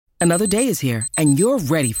Another day is here, and you're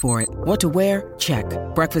ready for it. What to wear? Check.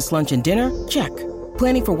 Breakfast, lunch, and dinner? Check.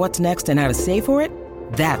 Planning for what's next and how to save for it?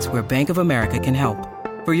 That's where Bank of America can help.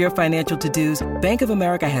 For your financial to-dos, Bank of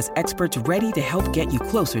America has experts ready to help get you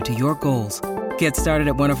closer to your goals. Get started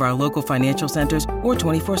at one of our local financial centers or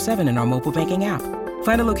 24/7 in our mobile banking app.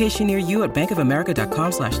 Find a location near you at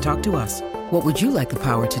bankofamerica.com/talktous. What would you like the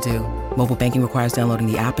power to do? Mobile banking requires downloading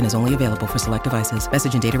the app and is only available for select devices.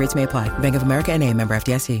 Message and data rates may apply. Bank of America N.A., member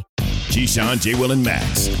FDIC. Keyshawn, J. Will, and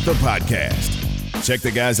Max, the podcast. Check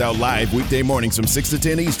the guys out live weekday mornings from 6 to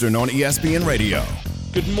 10 Eastern on ESPN Radio.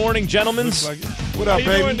 Good morning, gentlemen. What up, How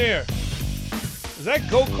baby? you doing there? Is that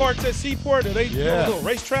go-karts at Seaport? Are they on a little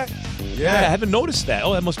racetrack? Yeah, I haven't noticed that.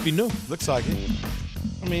 Oh, that must be new. Looks like it.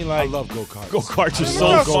 I mean, like, I love go-karts. Go-karts are I don't know so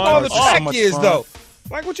how fun. small the track so much is, fun. though.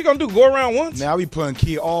 Like, what you gonna do? Go around once? Now we putting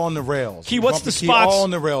Key all on the rails. Key, what's Bumping the Key spot? all on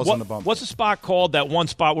the rails on the bumper. What's the spot called? That one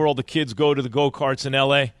spot where all the kids go to the go-karts in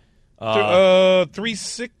L.A.?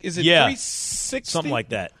 360? Is it yeah. 360? Something like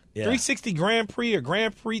that. Yeah. 360 Grand Prix or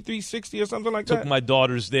Grand Prix 360 or something like Took that? my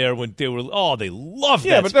daughters there when they were, they loved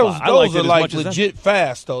Yeah, that but spot. those I are liked it as like much as legit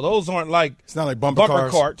fast, though. Those aren't like It's not like bumper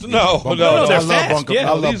cars. carts. No, Bumper no, cars. they're I love fast, bumper, yeah.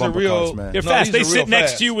 I love These are bumper real- cars, man. They're No, fast. these They are sit real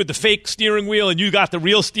next fast. to you with the fake steering wheel, and you got the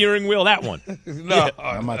real steering wheel, that one. No.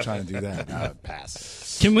 I'm not trying to do that.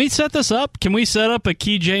 Pass. Can we set this up? Can we set up a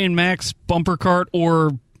Key J and Max bumper cart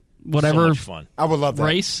or whatever So much fun. I would love that.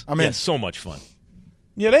 race? I mean, Yeah, so much fun.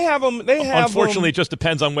 Yeah, they have them. Unfortunately, it just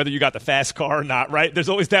depends on whether you got the fast car or not, right? There's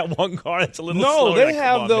always that one car that's a little slower. No, they Like, come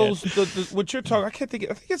have on, those. man. What you're talking? I can't think.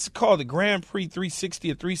 I think it's called the Grand Prix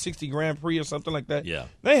 360 or 360 Grand Prix or something like that. Yeah.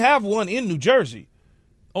 they have one in New Jersey.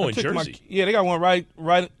 Oh, I in took Jersey. yeah, they got one right.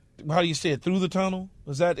 How do you say it? Through the tunnel?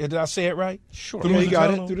 Is that? Did I say it right? Sure. Through yeah, the you got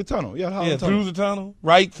tunnel? it through the tunnel. Yeah, Yeah, through the tunnel.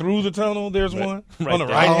 Right through the tunnel. There's one Right on the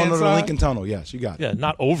there. right hand the side. Lincoln Tunnel. Yes, you got it. Yeah,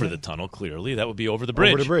 not over the tunnel, clearly. That would be over the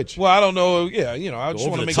bridge. Over the bridge. Well, I don't know. Yeah, I just over want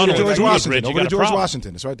the to make tunnel. sure. George Through the Washington. bridge, you Over got to a George problem.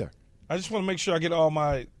 Washington. It's right there. I just want to make sure I get all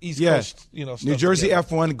my East Yes. Coast, stuff New Jersey together.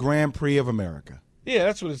 F1 Grand Prix of America. Yeah,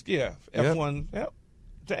 that's what it's. Yeah, F1. Yep.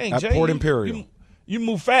 Dang, At Jay, Port you- Imperial. You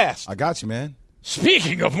move fast. I got you, man.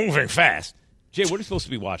 Speaking of moving fast, Jay, what are you supposed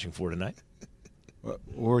to be watching for tonight?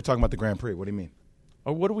 We're talking about the Grand Prix. What do you mean?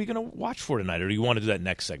 Or what are we going to watch for tonight? Or do you want to do that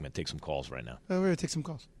next segment? Take some calls right now. We're going to take some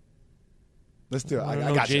calls. Let's do it. I don't I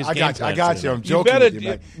know got you. Jay's I game got you. I plan got for you. I'm tonight. You joking better, with you,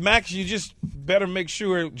 man. Max. You just better make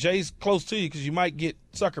sure Jay's close to you because you might get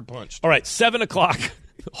sucker punched. All right, 7 o'clock.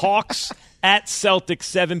 Hawks at Celtics,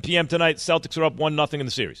 7 p.m. tonight. Celtics are up 1-0 in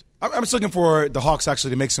the series. I'm just looking for the Hawks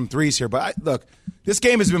actually to make some threes here. But look, this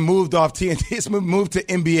game has been moved off TNT. It's been moved to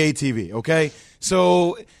NBA TV, okay?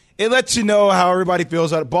 So it lets you know how everybody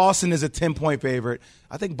feels about it. Boston is a 10-point favorite.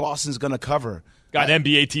 I think Boston's going to cover. Got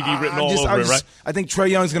NBA TV written all over it, right? I think Trae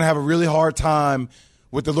Young's going to have a really hard time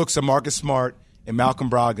with the looks of Marcus Smart and Malcolm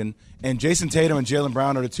Brogdon. And Jason Tatum and Jaylen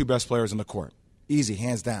Brown are the two best players on the court. Easy,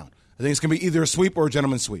 hands down. I think it's going to be either a sweep or a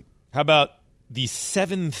gentleman's sweep. How about the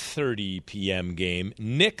 7:30 p.m. game?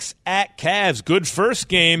 Knicks at Cavs. Good first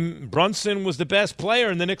game. Brunson was the best player,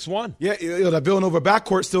 and the Knicks won. Yeah, the Villanova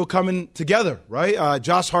backcourt still coming together, right?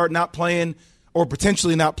 Josh Hart not playing or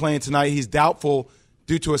potentially not playing tonight. He's doubtful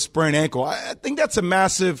due to a sprained ankle. I think that's a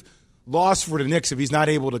massive loss for the Knicks if he's not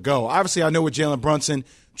able to go. Obviously, I know what Jalen Brunson,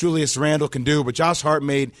 Julius Randle can do, but Josh Hart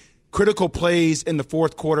made critical plays in the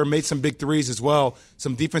fourth quarter, made some big threes as well,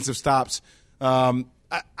 some defensive stops.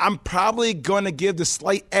 I'm probably going to give the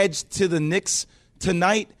slight edge to the Knicks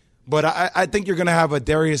tonight, but I think you're going to have a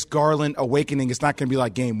Darius Garland awakening. It's not going to be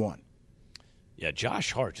like game one. Yeah,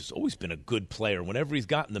 Josh Hart has always been a good player whenever he's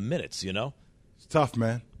gotten the minutes, It's tough,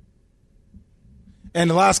 man. And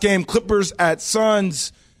the last game, Clippers at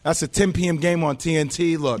Suns, that's a 10 p.m. game on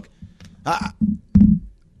TNT. Look,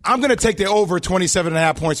 I'm going to take the over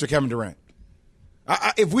 27.5 points for Kevin Durant.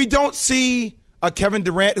 If we don't see a Kevin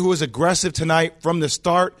Durant who is aggressive tonight from the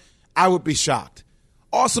start, I would be shocked.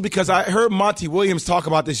 Also because I heard Monty Williams talk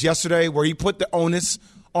about this yesterday where he put the onus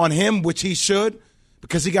on him, which he should,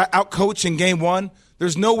 because he got outcoached in game one.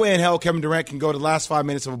 There's no way in hell Kevin Durant can go the last 5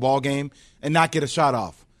 minutes of a ball game and not get a shot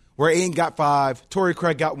off. Where Ayton got 5, Torrey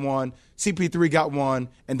Craig got 1, CP3 got 1,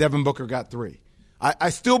 and Devin Booker got 3.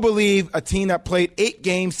 I still believe a team that played 8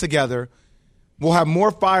 games together will have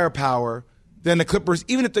more firepower than the Clippers,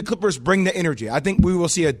 even if the Clippers bring the energy. I think we will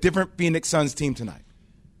see a different Phoenix Suns team tonight.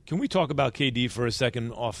 Can we talk about KD for a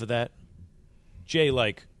second off of that? Jay,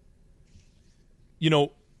 you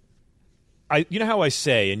know how I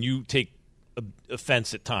say, and you take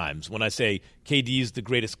offense at times, when I say KD is the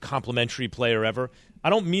greatest complimentary player ever?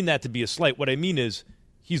 I don't mean that to be a slight. What I mean is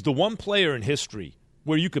he's the one player in history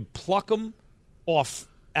where you could pluck him off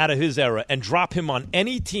out of his era and drop him on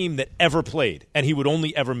any team that ever played, and he would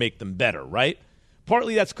only ever make them better, right?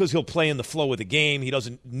 Partly that's because he'll play in the flow of the game. He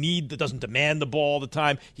doesn't demand the ball all the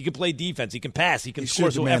time. He can play defense. He can pass. He can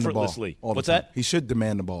score so effortlessly. What's that? He should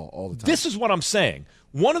demand the ball all the time. This is what I'm saying.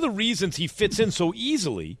 One of the reasons he fits in so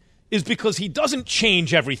easily is because he doesn't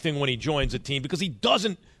change everything when he joins a team, because he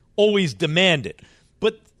doesn't always demand it.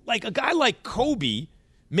 But like a guy like Kobe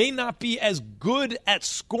may not be as good at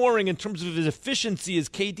scoring in terms of his efficiency as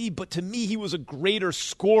KD, but to me he was a greater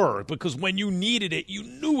scorer because when you needed it, you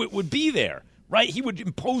knew it would be there. Right, he would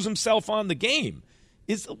impose himself on the game.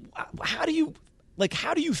 How do you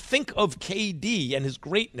think of KD and his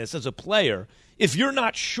greatness as a player if you're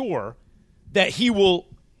not sure that he will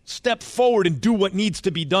step forward and do what needs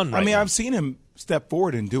to be done? Right now? I've seen him step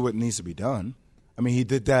forward and do what needs to be done. I mean, he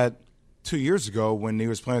did that 2 years ago when he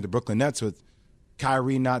was playing with the Brooklyn Nets with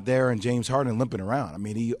Kyrie not there and James Harden limping around. I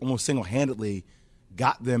mean, he almost single-handedly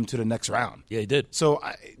got them to the next round. Yeah, he did. So,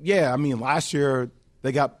 last year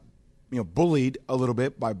they got bullied a little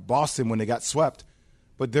bit by Boston when they got swept.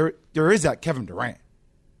 But there is that Kevin Durant.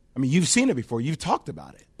 I mean, you've seen it before. You've talked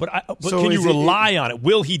about it. But can you rely on it?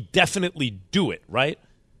 Will he definitely do it, right?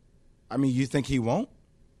 I mean, you think he won't?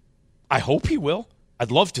 I hope he will.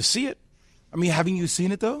 I'd love to see it. I mean, haven't you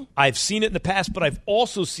seen it, though? I've seen it in the past, but I've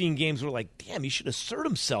also seen games where, damn, he should assert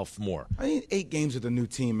himself more. I mean, 8 games with a new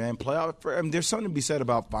team, man. There's something to be said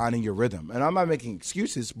about finding your rhythm. And I'm not making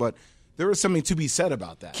excuses, but there is something to be said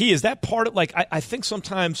about that. Key, is that part of, I think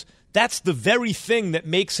sometimes that's the very thing that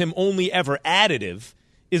makes him only ever additive,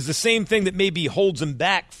 is the same thing that maybe holds him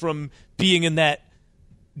back from being in that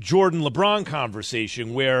Jordan-LeBron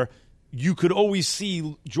conversation where you could always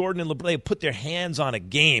see Jordan and LeBron, they put their hands on a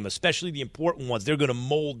game, especially the important ones. They're going to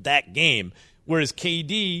mold that game. Whereas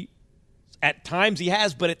KD, at times he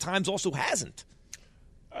has, but at times also hasn't.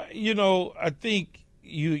 I think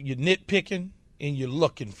you're nitpicking and you're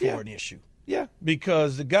looking for an issue. Yeah.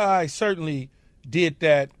 Because the guy certainly did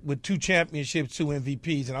that with 2 championships, 2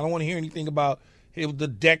 MVPs, and I don't want to hear anything about the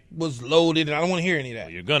deck was loaded, and I don't want to hear any of that.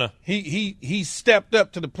 Well, you're gonna. He stepped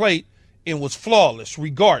up to the plate and was flawless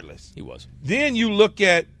regardless. He was. Then you look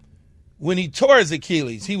at when he tore his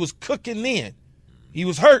Achilles, he was cooking then. He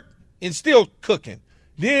was hurt and still cooking.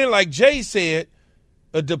 Then, like Jay said,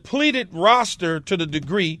 a depleted roster to the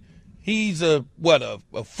degree he's a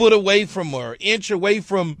foot away from or an inch away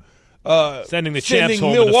from sending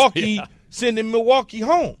Milwaukee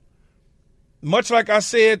home. Much like I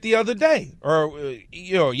said the other day or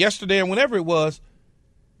yesterday or whenever it was,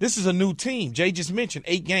 this is a new team. Jay just mentioned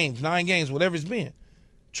 8 games, 9 games, whatever it's been.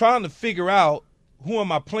 Trying to figure out who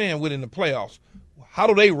am I playing with in the playoffs? How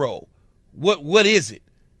do they roll? What is it?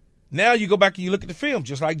 Now you go back and you look at the film,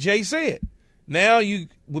 just like Jay said. Now you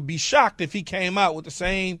would be shocked if he came out with the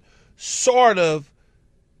same sort of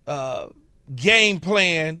game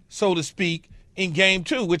plan, so to speak, in game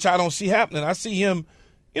 2, which I don't see happening. I see him,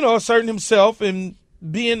 asserting himself and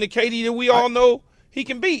being the KD that we all know he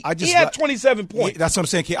can be. He had 27 points. That's what I'm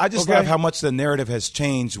saying, Key. I just love how much the narrative has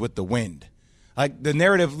changed with the wind. Like the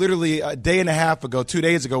narrative literally a day and a half ago, 2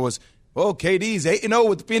 days ago was, KD's 8-0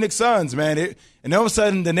 with the Phoenix Suns, man. And all of a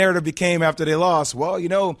sudden the narrative became after they lost,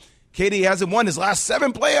 KD hasn't won his last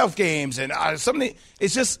 7 playoff games, and something.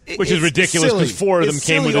 Which is ridiculous because 4 of them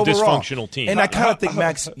came with a dysfunctional team. And I kind of think,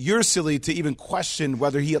 Max, you're silly to even question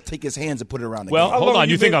whether he'll take his hands and put it around the game. Well, hold on.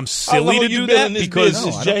 You think I'm silly to do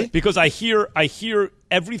that? Because I hear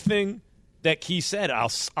everything that Key said.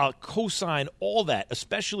 I'll co-sign all that,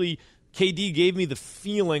 especially KD gave me the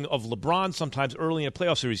feeling of LeBron sometimes early in a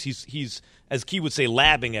playoff series. He's, as Key would say,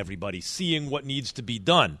 labbing everybody, seeing what needs to be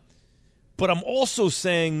done. But I'm also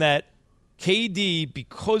saying that KD,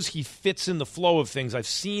 because he fits in the flow of things, I've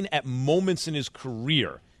seen at moments in his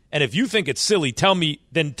career. And if you think it's silly, tell me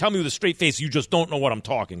with a straight face you just don't know what I'm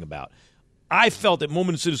talking about. I felt at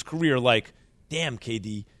moments in his career like, damn,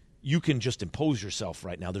 KD, you can just impose yourself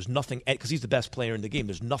right now. There's nothing, because he's the best player in the game.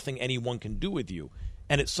 There's nothing anyone can do with you.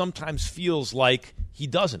 And it sometimes feels like he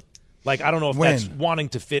doesn't. I don't know if that's wanting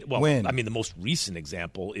to fit. Well, the most recent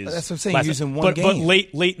example is that's what I'm saying. Using one game,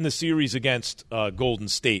 but late in the series against Golden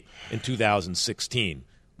State in 2016,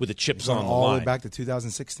 with the chips on the line, all the way back to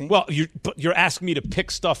 2016. Well, you're asking me to pick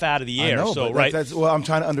stuff out of the air. I know, so right. I'm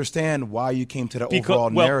trying to understand why you came to the overall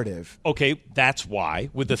narrative. Okay, that's why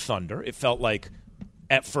with the Thunder, it felt like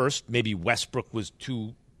at first maybe Westbrook was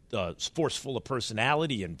too forceful a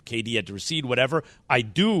personality and KD had to recede, whatever. I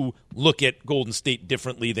do look at Golden State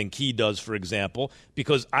differently than Key does, for example,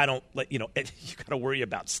 because I don't you got to worry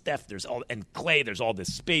about Steph and Clay. There's all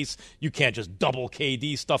this space. You can't just double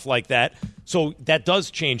KD, stuff like that. So that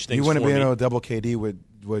does change things. You wouldn't be able to double KD with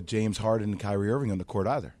James Harden and Kyrie Irving on the court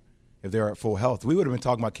either. If they're at full health, we would have been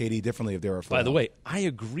talking about KD differently if they were at full health. By the way, I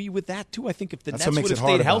agree with that too. I think if the That's Nets what makes would have it hard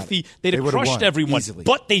stayed about healthy, it. they'd have They would've crushed won everyone. easily.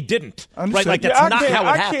 But they didn't. Understood. Right? Like Yeah, that's not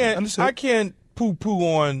how it happened. Understood. I can't poo-poo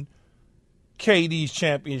on KD's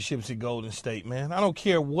championships at Golden State, man. I don't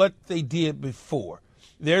care what they did before.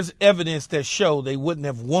 There's evidence that show they wouldn't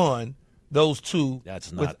have won those two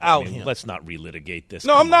without him. Let's not relitigate this.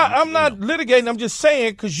 No, I'm not litigating. I'm just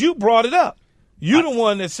saying because you brought it up. You're the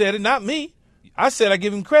one that said it, not me. I said I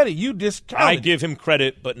give him credit. You discounted. I give him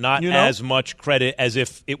credit, but not as much credit as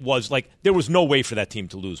if it was like there was no way for that team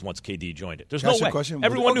to lose once KD joined it. There's no way. Question?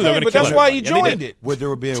 Everyone knew they were going to kill it. But that's why he joined it. Would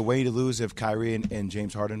there be a way to lose if Kyrie and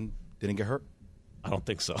James Harden didn't get hurt? I don't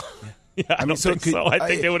think so. I don't think so. I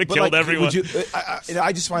think they would have killed everyone.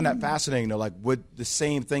 I just find that fascinating. Though, like, would the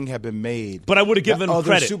same thing have been made? But I would have given them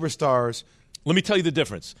credit. Superstars. Let me tell you the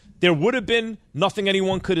difference. There would have been nothing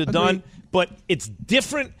anyone could have done, but it's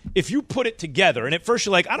different if you put it together. And at first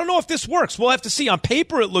you're like, I don't know if this works. We'll have to see. On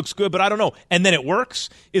paper it looks good, but I don't know. And then it works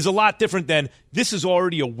is a lot different than this is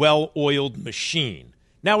already a well-oiled machine.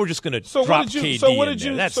 Now we're just going to drop KD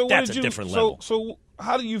in there. That's a different level. So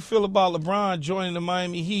how do you feel about LeBron joining the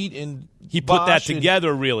Miami Heat and he put that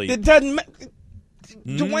together, really? It doesn't matter.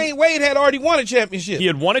 Dwayne Wade had already won a championship. He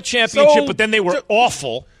had won a championship, but then they were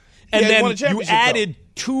awful. And then you added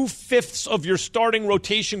 2/5 of your starting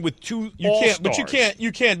rotation with two all-stars. But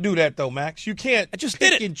you can't do that though, Max. You can't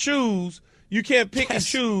pick and choose. You can't pick and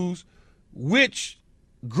choose which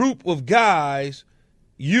group of guys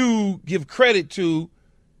you give credit to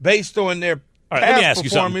based on their past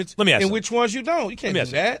performance. Let me ask you and which ones you don't. You can't do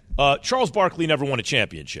that. Charles Barkley never won a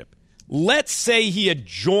championship. Let's say he had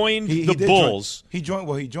joined the Bulls. He joined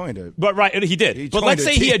it. But he did. But let's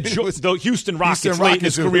say he had joined the Houston Rockets late in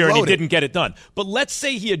his career and he didn't get it done. But let's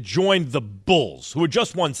say he had joined the Bulls, who had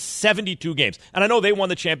just won 72 games. And I know they won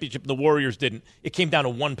the championship and the Warriors didn't. It came down to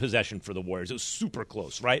one possession for the Warriors. It was super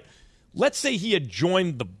close, right? Let's say he had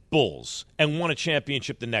joined the Bulls and won a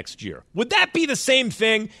championship the next year. Would that be the same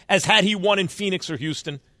thing as had he won in Phoenix or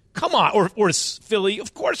Houston? Come on, or Philly.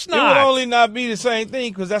 Of course not. It would only not be the same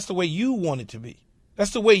thing because that's the way you want it to be.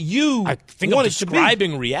 That's the way you I think want I'm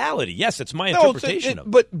describing reality. Yes, it's my interpretation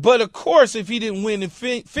of it. But of course, if he didn't win in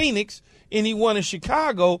Phoenix and he won in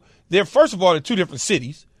Chicago, first of all, they're two different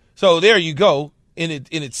cities. So there you go in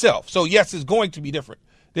itself. So yes, it's going to be different.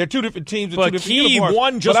 They're two different teams with two different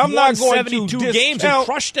uniforms. But he won 72 games and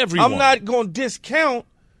crushed everyone. I'm not going to discount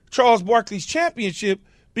Charles Barkley's championship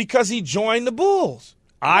because he joined the Bulls.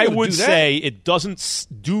 I would say it doesn't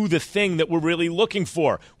do the thing that we're really looking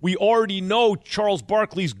for. We already know Charles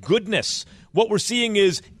Barkley's goodness. What we're seeing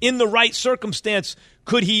is, in the right circumstance,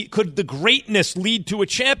 could the greatness lead to a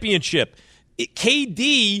championship?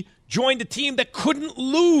 KD joined a team that couldn't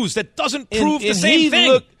lose. That doesn't prove the same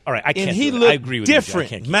thing. All right, I can't. I agree with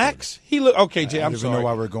different, you. I can't Max. He looked okay, Jay. I'm sorry. I don't know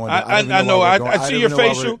why we're going. I know. I see your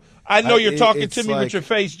facial. I know you're talking to me with your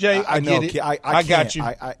face, Jay. I get it. I got you.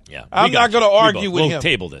 I'm not going to argue with him. We'll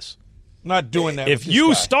table this. I'm not doing that. If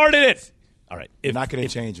you started it, all right. Not going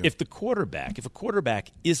to change him. If a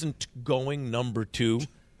quarterback isn't going number 2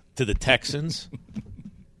 to the Texans,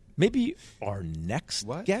 maybe our next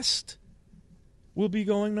guest will be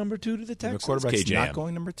going number 2 to the Texans. The quarterback's KJM. not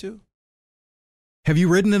going number 2. Have you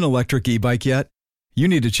ridden an electric e-bike yet? You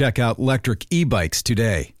need to check out Electric E-Bikes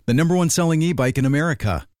today, the #1 selling e-bike in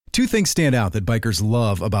America. 2 things stand out that bikers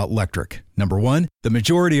love about Electric. Number 1, the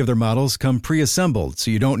majority of their models come pre-assembled,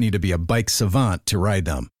 so you don't need to be a bike savant to ride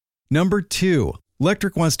them. Number 2,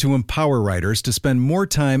 Electric wants to empower riders to spend more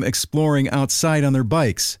time exploring outside on their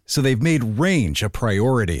bikes, so they've made range a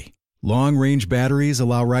priority. Long-range batteries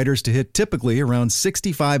allow riders to hit typically around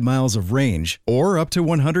 65 miles of range, or up to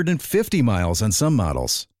 150 miles on some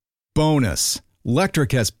models. Bonus,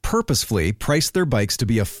 Electric has purposefully priced their bikes to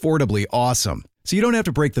be affordably awesome, so you don't have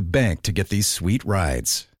to break the bank to get these sweet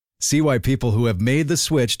rides. See why people who have made the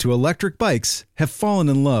switch to electric bikes have fallen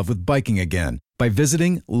in love with biking again by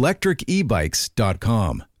visiting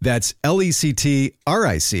lectricebikes.com. That's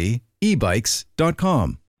LECTRIC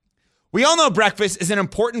ebikes.com. We all know breakfast is an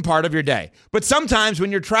important part of your day, but sometimes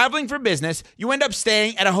when you're traveling for business, you end up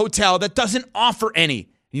staying at a hotel that doesn't offer any.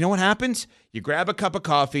 You know what happens? You grab a cup of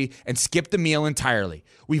coffee and skip the meal entirely.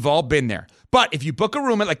 We've all been there. But if you book a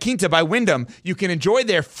room at La Quinta by Wyndham, you can enjoy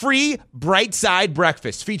their free Bright Side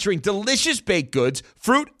breakfast featuring delicious baked goods,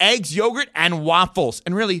 fruit, eggs, yogurt, and waffles.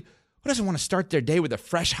 And really, who doesn't want to start their day with a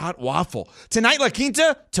fresh, hot waffle? Tonight, La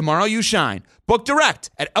Quinta, tomorrow you shine. Book direct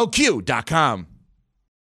at LQ.com.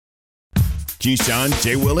 Keyshawn,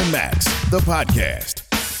 J. Will, and Max, the podcast.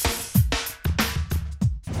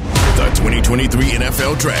 The 2023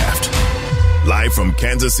 NFL Draft. Live from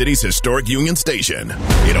Kansas City's historic Union Station,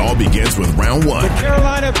 it all begins with round one. The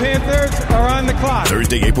Carolina Panthers are on the clock.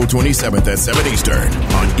 Thursday, April 27th at 7 Eastern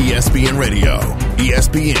on ESPN Radio,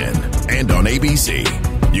 ESPN, and on ABC.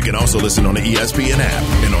 You can also listen on the ESPN app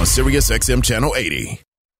and on SiriusXM Channel 80.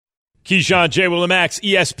 Keyshawn, J. Will, and Max,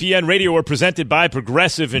 ESPN Radio are presented by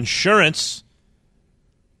Progressive Insurance.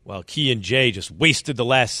 While Key and Jay just wasted the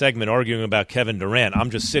last segment arguing about Kevin Durant, I'm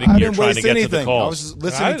just sitting here trying to get to the calls. I was just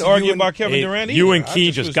listening I didn't argue about Kevin Durant either. You and Key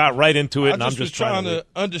just got right into it, and I'm just trying to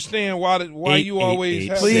understand why you always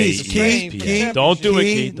have Please, the Key, same Key, don't do it,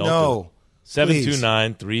 Key, Key. Don't no.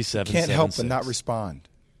 729-3776. Can't help but not respond.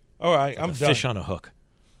 All right, I'm done. Fish on a hook.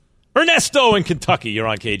 Ernesto in Kentucky. You're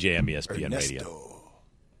on KJM ESPN Radio.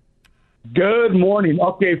 Good morning.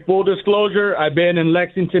 Okay, full disclosure, I've been in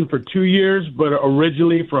Lexington for 2 years, but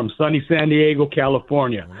originally from sunny San Diego,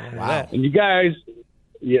 California. Wow. And you guys,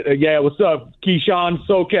 yeah, what's up? Keyshawn,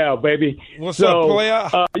 SoCal, baby. What's up,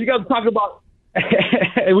 player? You guys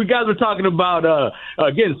were talking about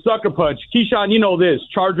getting sucker punch. Keyshawn, you know this,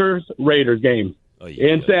 Chargers-Raiders game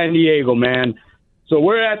in San Diego, man. So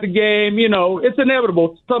we're at the game, you know, it's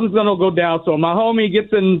inevitable. Something's going to go down. So my homie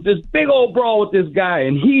gets in this big old brawl with this guy,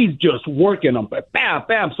 and he's just working him. Bam,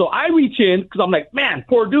 bam. So I reach in because I'm like, man,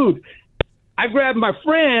 poor dude. I grab my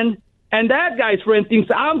friend, and that guy's friend thinks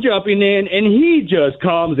I'm jumping in, and he just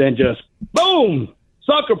comes and just, boom,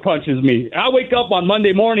 sucker punches me. I wake up on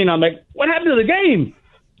Monday morning, I'm like, what happened to the game?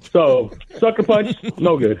 So sucker punch,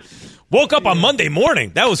 no good. Woke up on Monday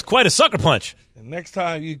morning. That was quite a sucker punch. Next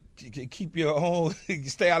time you keep your own, you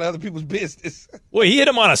stay out of other people's business. Well, he hit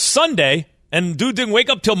him on a Sunday, and dude didn't wake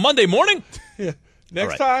up till Monday morning? Yeah.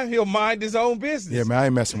 Next time, he'll mind his own business. Yeah, man, I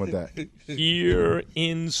ain't messing with that. Here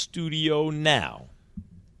in studio now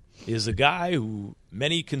is a guy who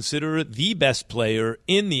many consider the best player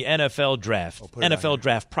in the NFL draft. NFL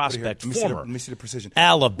draft prospect, former let me see the precision.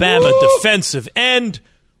 Alabama defensive end,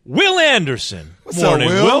 Will Anderson. What's Morning,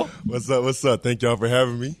 up, Will? What's up? Thank y'all for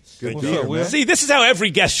having me. Good What's to up, hear, Will? man. See, this is how every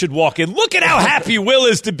guest should walk in. Look at how happy Will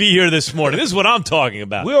is to be here this morning. This is what I'm talking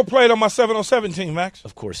about. Will played on my 707 team, Max.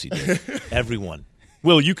 Of course he did. Everyone.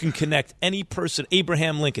 Will, you can connect any person.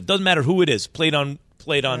 Abraham Lincoln. Doesn't matter who it is. Played on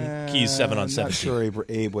Keys 7 on 7. I'm not sure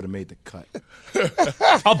Abe would have made the cut.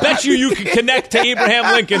 I'll bet you can connect to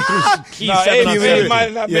Abraham Lincoln through Keys 7 on 7. He might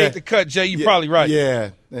have not made the cut, Jay. You're probably right.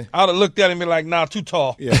 Yeah. I would have looked at him and been like, nah, too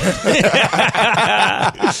tall. Yeah.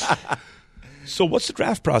 So what's the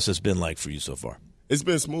draft process been like for you so far? It's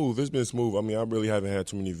been smooth. I mean, I really haven't had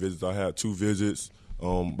too many visits. I had 2 visits,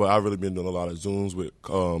 but I've really been doing a lot of Zooms with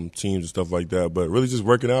teams and stuff like that. But really just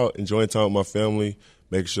working out, enjoying time with my family,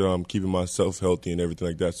 making sure I'm keeping myself healthy and everything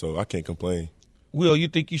like that. So I can't complain. Will, you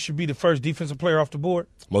think you should be the first defensive player off the board?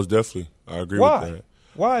 Most definitely. I agree Why? with that.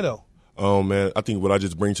 Why, though? Man, I think what I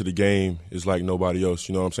just bring to the game is like nobody else.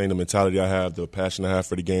 You know what I'm saying? The mentality I have, the passion I have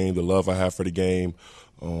for the game, the love I have for the game.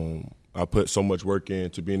 I put so much work in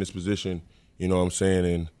to be in this position, you know what I'm saying,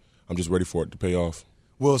 and I'm just ready for it to pay off.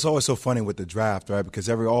 Well, it's always so funny with the draft, right? Because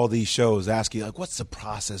all these shows ask you, like, what's the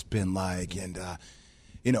process been like? And,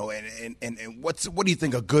 you know, and what do you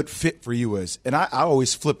think a good fit for you is? And I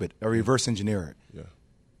always flip it, or reverse engineer it. Yeah.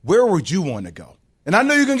 Where would you want to go? And I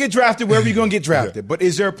know you're going to get drafted wherever you're going to get drafted, but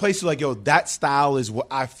is there a place like, yo, that style is what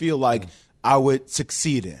I feel like I would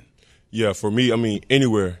succeed in? Yeah, for me, I mean,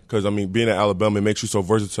 anywhere. Because, I mean, being at Alabama, it makes you so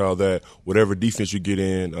versatile that whatever defense you get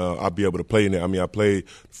in, I'll be able to play in it. I mean, I played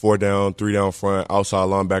 4 down, 3 down front, outside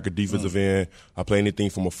linebacker, defensive end. I play anything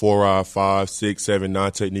from a 4-5, 5, 6, 7,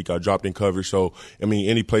 9 technique. I dropped in coverage. So, I mean,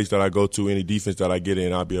 any place that I go to, any defense that I get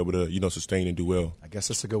in, I'll be able to, you know, sustain and do well. I guess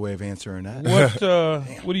that's a good way of answering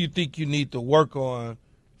that. What do you think you need to work on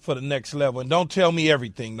for the next level? And don't tell me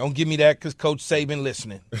everything. Don't give me that because Coach Saban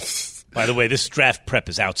listening. By the way, this draft prep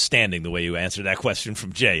is outstanding, the way you answered that question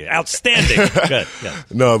from Jay. Outstanding. Good. Yeah.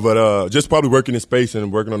 No, but just probably working in space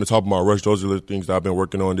and working on the top of my rush. Those are the things that I've been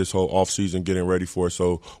working on this whole offseason, getting ready for.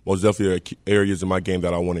 So most definitely are areas in my game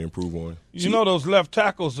that I want to improve on. You know those left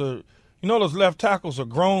tackles are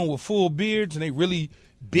grown with full beards and they really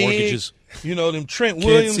big. Mortgages. You know, them Trent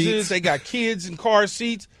Williamses, they got kids in car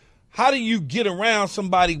seats. How do you get around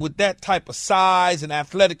somebody with that type of size and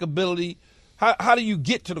athletic ability? How do you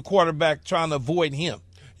get to the quarterback trying to avoid him?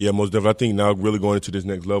 Yeah, most definitely. I think now really going into this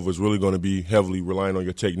next level is really going to be heavily relying on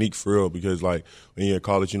your technique for real because, like, when you're in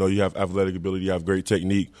college, you know, you have athletic ability, you have great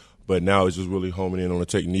technique, but now it's just really homing in on the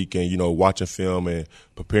technique and, you know, watching film and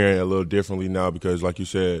preparing a little differently now because, like you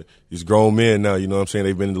said, these grown men now, you know what I'm saying,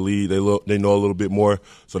 they've been in the league, they know a little bit more,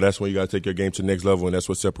 so that's when you got to take your game to the next level, and that's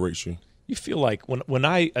what separates you. You feel like when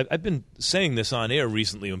I've been saying this on air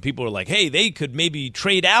recently when people are like, hey, they could maybe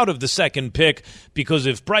trade out of the second pick because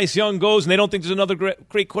if Bryce Young goes and they don't think there's another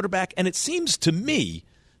great quarterback. And it seems to me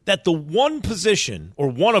that the one position, or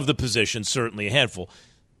one of the positions, certainly a handful,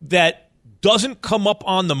 that doesn't come up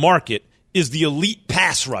on the market is the elite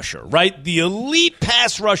pass rusher, right? The elite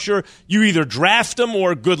pass rusher, you either draft them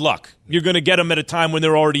or good luck. You're going to get them at a time when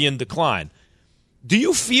they're already in decline. Do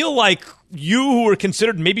you feel like you, who are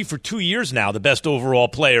considered maybe for 2 years now the best overall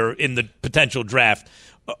player in the potential draft,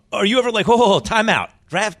 are you ever like, oh, time out,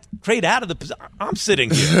 trade out of the position? I'm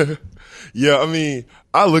sitting here. Yeah, I mean,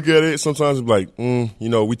 I look at it sometimes and be like,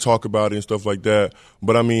 we talk about it and stuff like that.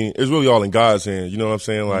 But, I mean, it's really all in God's hands. You know what I'm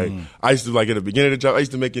saying? Like, I used to, like, at the beginning of the job, I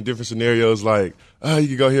used to make in different scenarios like, you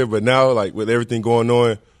could go here. But now, like, with everything going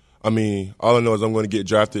on, I mean, all I know is I'm going to get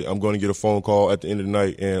drafted. I'm going to get a phone call at the end of the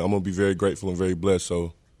night, and I'm going to be very grateful and very blessed.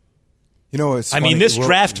 So, it's funny. This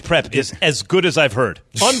draft prep is as good as I've heard.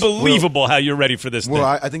 Unbelievable how you're ready for this thing.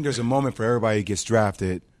 I think there's a moment for everybody who gets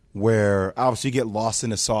drafted where obviously you get lost in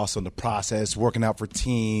the sauce on the process, working out for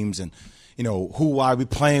teams and, who I be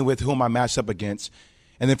playing with, who am I matched up against.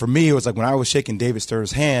 And then for me, it was like when I was shaking David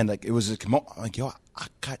Stern's hand, like it was like, yo, I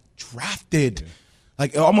got drafted. Yeah.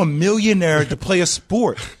 Like, I'm a millionaire to play a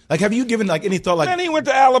sport. Like, have you given, like, any thought, like... Man, he went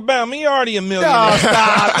to Alabama. He already a millionaire. No,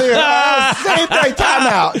 stop. Same thing. Time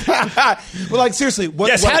out. But, like, seriously,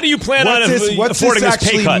 how do you plan on affording this pay cut? What's this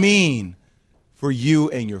actually mean for you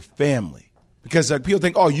and your family? Because, like, people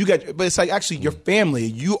think, you got... But it's like, actually, your family,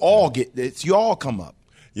 you all get... You all come up.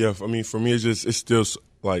 Yeah, I mean, for me, it's still,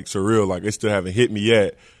 like, surreal. Like, it still haven't hit me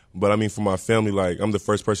yet. But, I mean, for my family, like, I'm the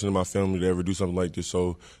first person in my family to ever do something like this.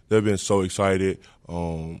 So they've been so excited.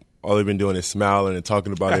 All they've been doing is smiling and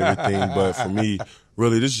talking about everything. But for me,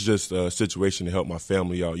 really, this is just a situation to help my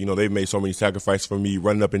family out. They've made so many sacrifices for me,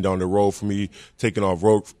 running up and down the road for me, taking off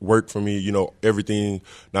work for me, everything,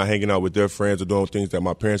 not hanging out with their friends or doing things that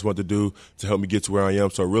my parents want to do to help me get to where I am.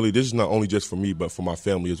 So really, this is not only just for me, but for my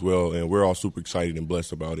family as well. And we're all super excited and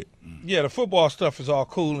blessed about it. Yeah, the football stuff is all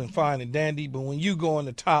cool and fine and dandy, but when you go in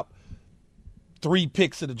the top 3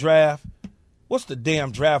 picks of the draft, what's the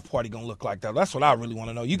damn draft party going to look like, though? That's what I really want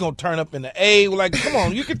to know. You going to turn up in the A? Like, come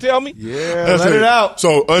on, you can tell me. Yeah, let it out.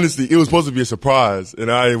 So, honestly, it was supposed to be a surprise, and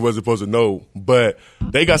I wasn't supposed to know. But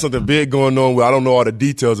they got something big going on where I don't know all the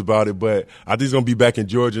details about it, but I think it's going to be back in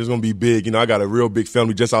Georgia. It's going to be big. I got a real big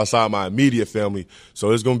family just outside my immediate family.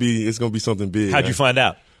 So, it's going to be something big. How'd you find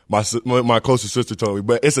out? My closest sister told me.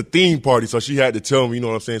 But it's a theme party, so she had to tell me, you know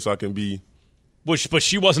what I'm saying, so I can be... But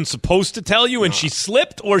she wasn't supposed to tell you, and she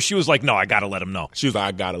slipped, or she was like, "No, I got to let him know." She was like,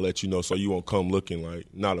 "I got to let you know, so you won't come looking like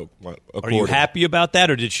not a." Are you happy about that,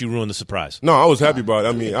 or did she ruin the surprise? No, I was happy about it.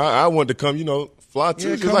 I mean, I wanted to come, fly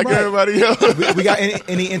too, just like everybody else. we got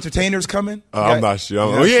any entertainers coming? I'm not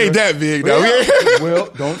sure. We ain't that big though. Well,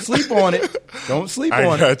 don't sleep on it. Don't sleep on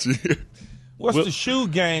it. I got you. What's the shoe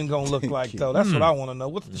game going to look like, though? That's what I want to know.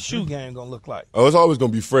 What's the shoe game going to look like? Oh, it's always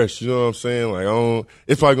going to be fresh. You know what I'm saying? Like,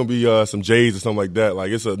 it's probably going to be some J's or something like that.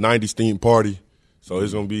 Like, it's a 90s themed party. So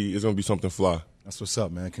it's going to be something fly. That's what's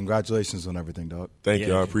up, man. Congratulations on everything, dog. Thank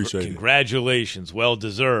you. I appreciate it. Congratulations. Well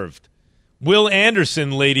deserved. Will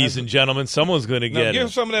Anderson, ladies and gentlemen. Someone's going to get it.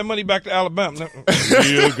 Give some of that money back to Alabama.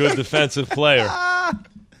 Real good defensive player.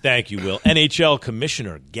 Thank you, Will. NHL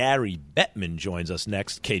Commissioner Gary Bettman joins us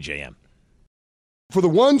next. KJM. For the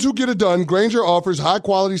ones who get it done, Grainger offers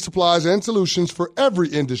high-quality supplies and solutions for every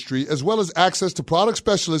industry, as well as access to product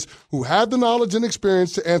specialists who have the knowledge and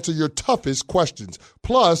experience to answer your toughest questions.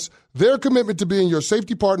 Plus, their commitment to being your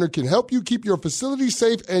safety partner can help you keep your facility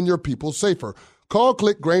safe and your people safer. Call,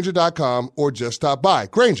 click Grainger.com, or just stop by.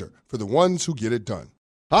 Grainger, for the ones who get it done.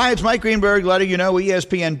 Hi, it's Mike Greenberg letting you know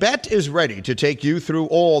ESPN Bet is ready to take you through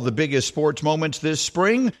all the biggest sports moments this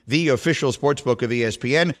spring. The official sportsbook of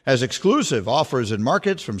ESPN has exclusive offers and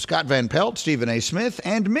markets from Scott Van Pelt, Stephen A. Smith,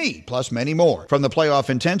 and me, plus many more. From the playoff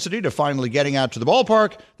intensity to finally getting out to the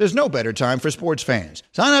ballpark, there's no better time for sports fans.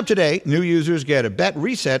 Sign up today. New users get a bet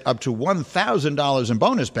reset up to $1,000 in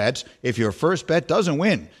bonus bets if your first bet doesn't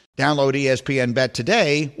win. Download ESPN Bet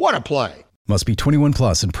today. What a play. Must be 21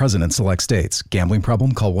 plus and present in select states. Gambling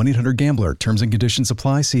problem? Call 1-800-GAMBLER. Terms and conditions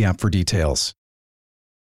apply. See app for details.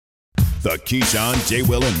 The Keyshawn, J.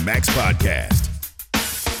 Will, and Max podcast.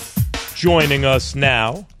 Joining us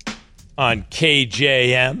now on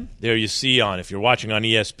KJM. There you see if you're watching on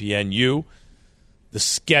ESPNU, the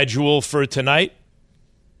schedule for tonight.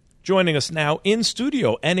 Joining us now in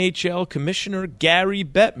studio, NHL Commissioner Gary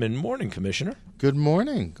Bettman. Morning, Commissioner. Good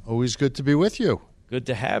morning. Always good to be with you. Good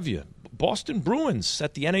to have you. Boston Bruins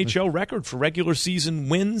set the NHL record for regular season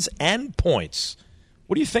wins and points.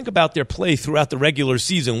 What do you think about their play throughout the regular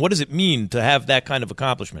season? What does it mean to have that kind of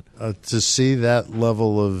accomplishment? To see that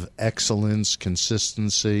level of excellence,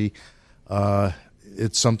 consistency,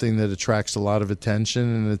 it's something that attracts a lot of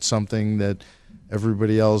attention, and it's something that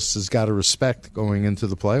everybody else has got to respect going into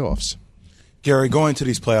the playoffs. Gary, going to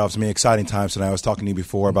these playoffs, exciting times tonight. I was talking to you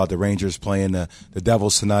before about the Rangers playing the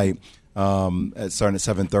Devils tonight, starting at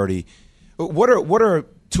 7:30. What are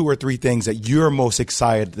 2 or 3 things that you're most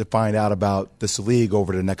excited to find out about this league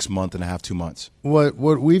over the next month and a half, 2 months? What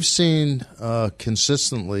we've seen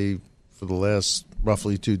consistently for the last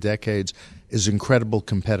roughly 2 decades is incredible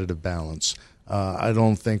competitive balance. I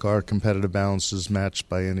don't think our competitive balance is matched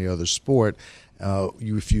by any other sport.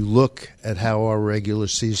 If you look at how our regular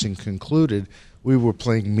season concluded, we were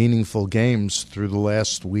playing meaningful games through the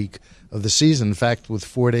last week of the season. In fact, with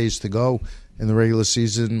 4 days to go in the regular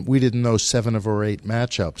season, we didn't know 7 of our 8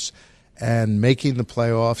 matchups. And making the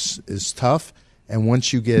playoffs is tough. And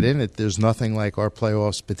once you get in it, there's nothing like our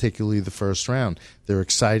playoffs, particularly the first round. They're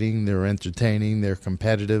exciting, they're entertaining, they're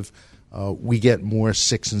competitive. We get more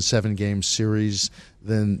 6 and 7 game series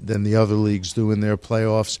than the other leagues do in their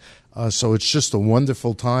playoffs. So it's just a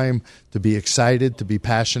wonderful time to be excited, to be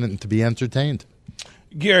passionate, and to be entertained.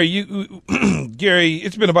 Gary, Gary,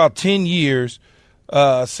 it's been about 10 years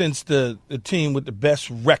since the team with the best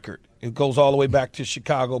record. It goes all the way back to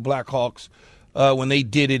Chicago Blackhawks when they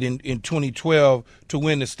did it in 2012 to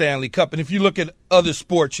win the Stanley Cup. And if you look at other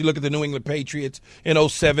sports, you look at the New England Patriots in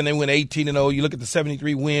 2007, they went 18-0. You look at the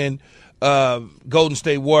 73 win, Golden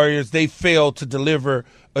State Warriors, they failed to deliver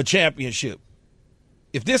a championship.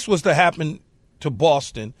 If this was to happen to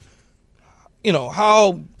Boston,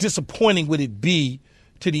 how disappointing would it be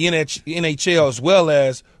to the NHL as well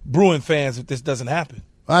as Bruin fans if this doesn't happen?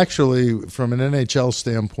 Actually, from an NHL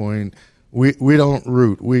standpoint, we don't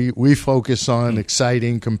root. We focus on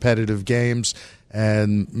exciting, competitive games,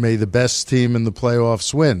 and may the best team in the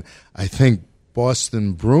playoffs win. I think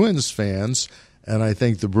Boston Bruins fans, and I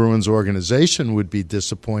think the Bruins organization would be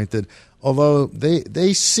disappointed, although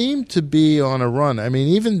they seem to be on a run.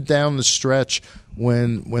 Even down the stretch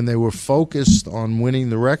when they were focused on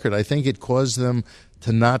winning the record, I think it caused them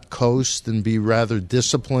to not coast and be rather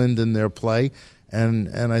disciplined in their play.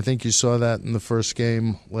 And I think you saw that in the first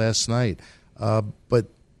game last night. But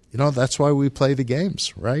that's why we play the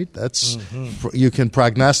games, right? That's You can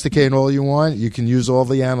prognosticate all you want. You can use all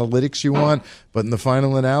the analytics you want. But in the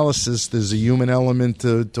final analysis, there's a human element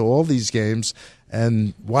to all these games.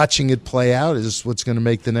 And watching it play out is what's going to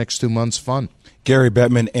make the next 2 months fun. Gary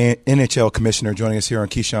Bettman, NHL Commissioner, joining us here on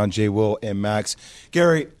Keyshawn, J. Will, and Max.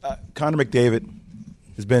 Gary, Connor McDavid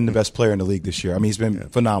has been the best player in the league this year. He's been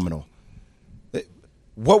phenomenal.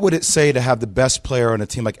 What would it say to have the best player on a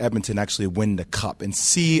team like Edmonton actually win the cup and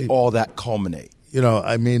see all that culminate?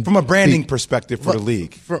 From a branding perspective for the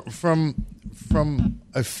league. From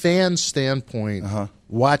a fan standpoint,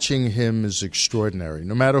 watching him is extraordinary,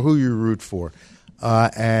 no matter who you root for.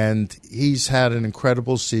 And he's had an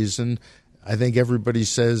incredible season. I think everybody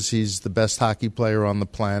says he's the best hockey player on the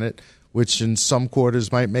planet, which in some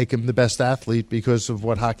quarters might make him the best athlete because of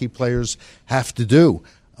what hockey players have to do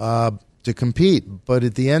to compete. But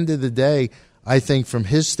at the end of the day, I think from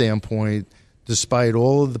his standpoint, despite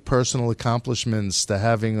all of the personal accomplishments to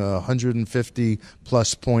having a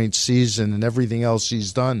 150-plus point season and everything else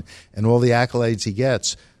he's done and all the accolades he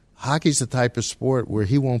gets, hockey's the type of sport where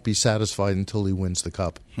he won't be satisfied until he wins the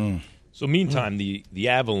cup. So meantime, the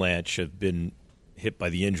Avalanche have been hit by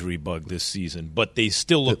the injury bug this season, but they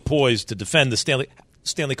still look poised to defend the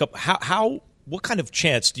Stanley Cup. What kind of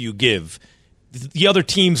chance do you give the other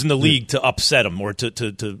teams in the league to upset them or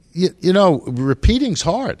to repeating's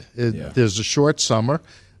hard. There's a short summer.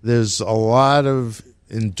 There's a lot of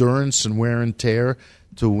endurance and wear and tear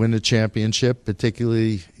to win a championship,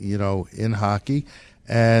 particularly, in hockey.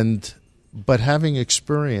 But having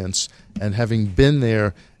experience and having been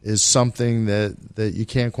there is something that you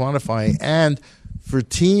can't quantify. And for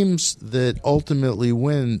teams that ultimately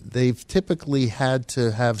win, they've typically had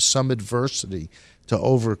to have some adversity to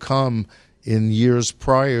overcome in years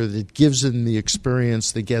prior that gives them the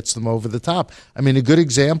experience that gets them over the top. A good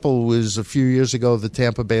example was a few years ago, the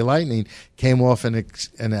Tampa Bay Lightning came off an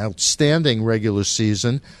outstanding regular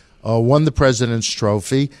season, won the President's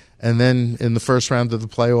Trophy, and then in the first round of the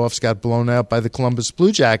playoffs got blown out by the Columbus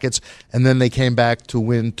Blue Jackets, and then they came back to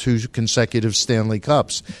win 2 consecutive Stanley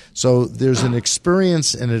Cups. So there's an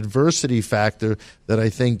experience and adversity factor that I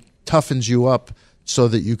think toughens you up so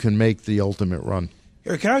that you can make the ultimate run.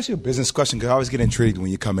 Eric, can I ask you a business question? Because I always get intrigued when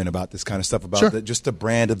you come in about this kind of stuff, about just the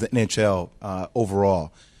brand of the NHL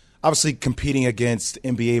overall. obviously competing against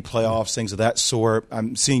NBA playoffs, things of that sort.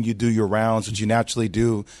 I'm seeing you do your rounds, which you naturally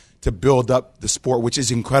do to build up the sport, which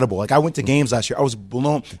is incredible. Like, I went to games last year. I was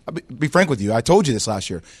blown. I'll be frank with you. I told you this last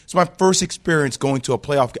year. It's my first experience going to a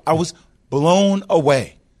playoff game. I was blown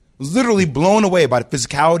away, literally blown away by the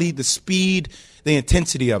physicality, the speed, the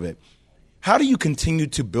intensity of it. How do you continue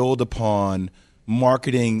to build upon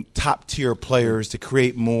marketing top-tier players to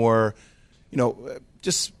create more, more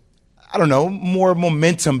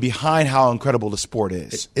momentum behind how incredible the sport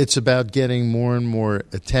is? It's about getting more and more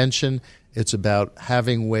attention. It's about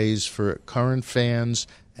having ways for current fans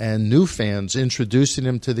and new fans, introducing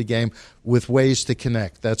them to the game with ways to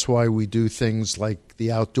connect. That's why we do things like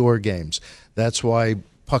the outdoor games. That's why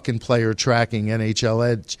puck and player tracking, NHL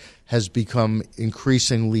Edge, has become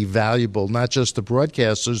increasingly valuable, not just to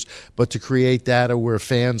broadcasters, but to create data where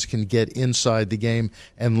fans can get inside the game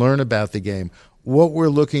and learn about the game. What we're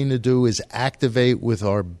looking to do is activate with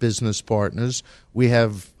our business partners. We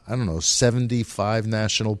have, 75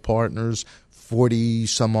 national partners, 40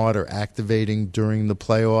 some odd are activating during the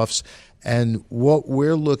playoffs. And what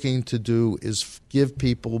we're looking to do is give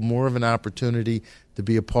people more of an opportunity to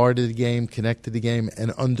be a part of the game, connect to the game,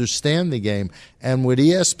 and understand the game. And what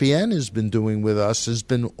ESPN has been doing with us has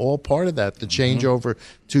been all part of that. The changeover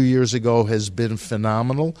 2 years ago has been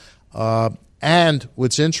phenomenal. And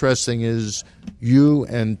what's interesting is you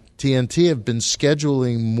and TNT have been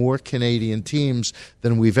scheduling more Canadian teams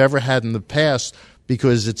than we've ever had in the past,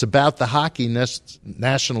 because it's about the hockey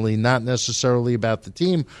nationally, not necessarily about the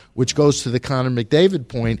team, which goes to the Connor McDavid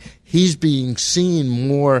point. He's being seen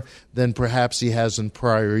more than perhaps he has in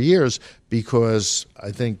prior years, because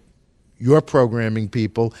I think your programming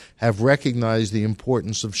people have recognized the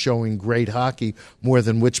importance of showing great hockey more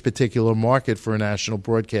than which particular market for a national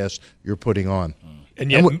broadcast you're putting on.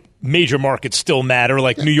 And yet major markets still matter.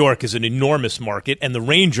 Like New York is an enormous market, and the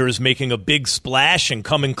Rangers making a big splash and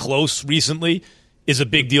coming close recently is a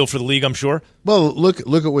big deal for the league, I'm sure. Well, look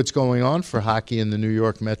at what's going on for hockey in the New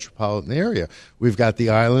York metropolitan area. We've got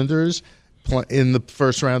the Islanders in the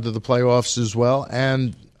first round of the playoffs as well,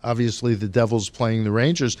 and obviously the Devils playing the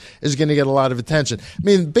Rangers is going to get a lot of attention. I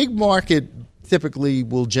mean, big market typically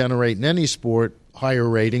will generate in any sport higher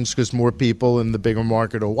ratings because more people in the bigger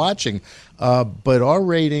market are watching. But our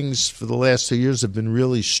ratings for the last 2 years have been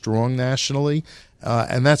really strong nationally.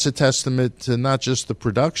 And that's a testament to not just the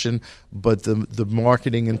production, but the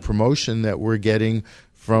marketing and promotion that we're getting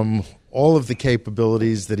from all of the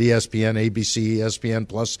capabilities that ESPN, ABC, ESPN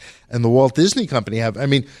Plus, and the Walt Disney Company have. I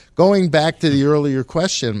mean, going back to the earlier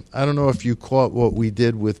question, I don't know if you caught what we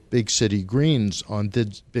did with Big City Greens on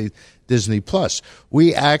Disney Plus.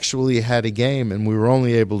 We actually had a game, and we were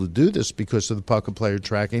only able to do this because of the puck and player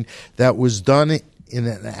tracking, that was done in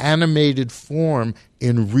an animated form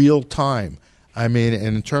in real time. I mean,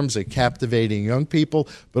 and in terms of captivating young people,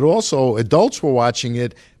 but also adults were watching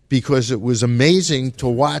it because it was amazing to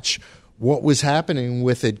watch what was happening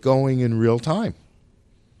with it going in real time.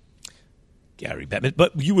 Gary Bettman,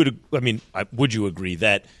 but would you agree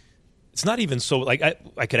that it's not even so, like,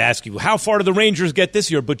 I could ask you, how far do the Rangers get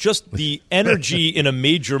this year, but just the energy in a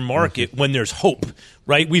major market when there's hope,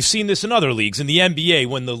 right? We've seen this in other leagues. In the NBA,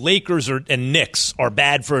 when the Lakers and Knicks are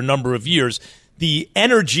bad for a number of years, the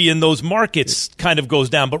energy in those markets kind of goes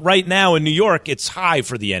down. But right now in New York, it's high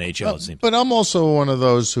for the NHL. But I'm also one of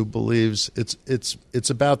those who believes it's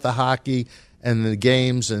about the hockey and the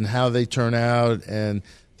games and how they turn out and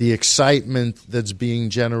the excitement that's being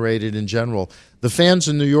generated in general. The fans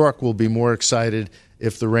in New York will be more excited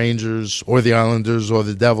if the Rangers or the Islanders or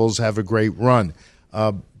the Devils have a great run.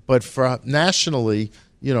 But for nationally,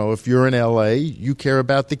 you know, if you're in L.A., you care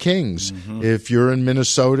about the Kings. Mm-hmm. If you're in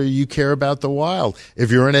Minnesota, you care about the Wild.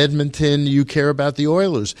 If you're in Edmonton, you care about the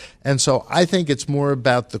Oilers. And so I think it's more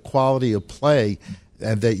about the quality of play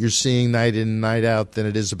that you're seeing night in and night out than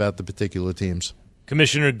it is about the particular teams.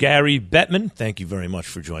 Commissioner Gary Bettman, thank you very much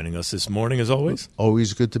for joining us this morning, as always.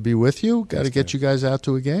 Always good to be with you. Got to get you guys out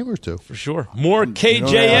to a game or two. For sure. More KJM. You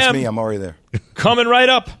don't ask me, I'm already there. Coming right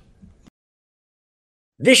up.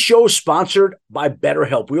 This show is sponsored by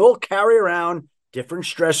BetterHelp. We all carry around different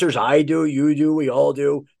stressors. I do, you do, we all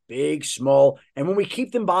do, big, small. And when we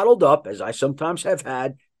keep them bottled up, as I sometimes have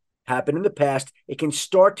had happen in the past, it can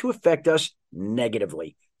start to affect us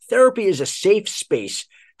negatively. Therapy is a safe space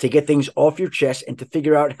to get things off your chest and to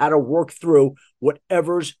figure out how to work through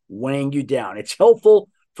whatever's weighing you down. It's helpful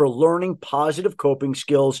for learning positive coping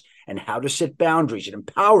skills and how to set boundaries. It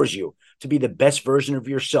empowers you to be the best version of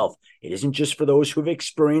yourself. It isn't just for those who have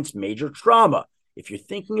experienced major trauma. If you're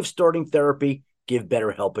thinking of starting therapy, give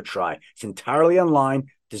BetterHelp a try. It's entirely online,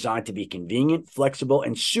 designed to be convenient, flexible,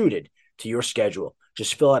 and suited to your schedule.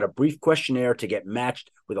 Just fill out a brief questionnaire to get matched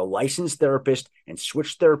with a licensed therapist and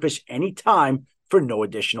switch therapists anytime for no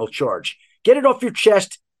additional charge. Get it off your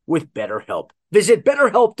chest with BetterHelp. Visit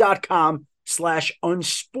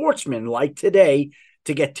BetterHelp.com/unsportsmanlike today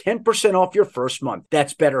to get 10% off your first month.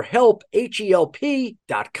 That's BetterHelp,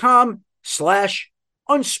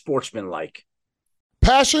 HELP.com/unsportsmanlike.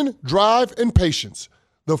 Passion, drive, and patience.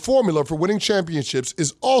 The formula for winning championships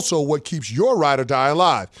is also what keeps your ride or die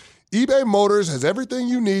alive. eBay Motors has everything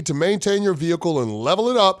you need to maintain your vehicle and level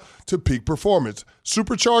it up to peak performance.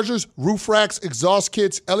 Superchargers, roof racks, exhaust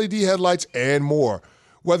kits, LED headlights, and more.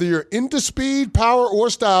 Whether you're into speed, power, or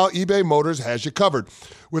style, eBay Motors has you covered.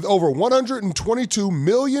 With over 122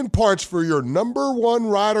 million parts for your number one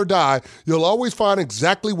ride or die, you'll always find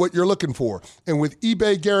exactly what you're looking for. And with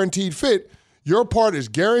eBay Guaranteed Fit, your part is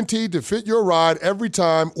guaranteed to fit your ride every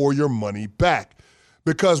time or your money back.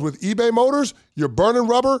 Because with eBay Motors, you're burning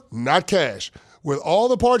rubber, not cash. With all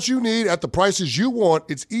the parts you need at the prices you want,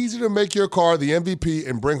 it's easy to make your car the MVP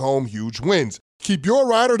and bring home huge wins. Keep your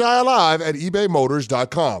ride or die alive at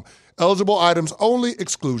ebaymotors.com. Eligible items only.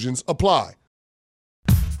 Exclusions apply.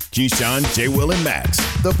 Keyshawn, J. Will, and Max,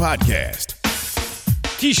 the podcast.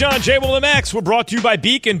 Keyshawn, J. Will, and Max, we're brought to you by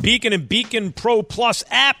Beacon. Beacon and Beacon Pro Plus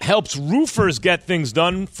app helps roofers get things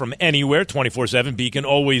done from anywhere, 24/7. Beacon,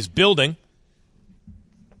 always building.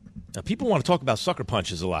 Now, people want to talk about sucker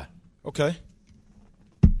punches a lot. Okay.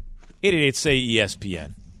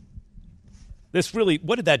 888-SAY-ESPN. This really,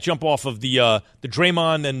 what did that jump off of the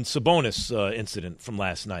Draymond and Sabonis incident from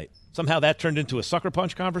last night? Somehow that turned into a sucker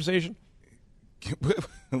punch conversation?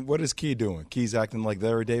 What is Key doing? Key's acting like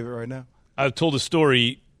Larry David right now? I told a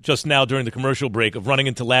story just now during the commercial break of running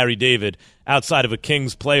into Larry David outside of a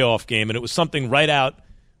Kings playoff game, and it was something right out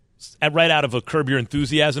of a Curb Your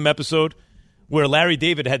Enthusiasm episode where Larry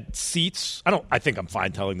David had seats. I think I'm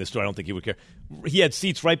fine telling this story. I don't think he would care. He had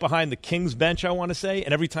seats right behind the Kings bench, I want to say,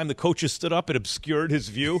 and every time the coaches stood up, it obscured his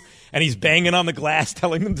view, and he's banging on the glass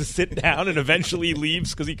telling them to sit down, and eventually he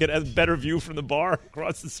leaves because he could have a better view from the bar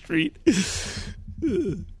across the street.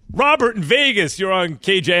 Robert in Vegas, you're on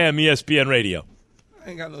KJM ESPN Radio.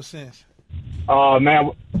 I ain't got no sense.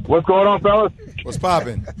 Man, what's going on, fellas? What's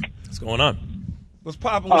popping? What's going on? What's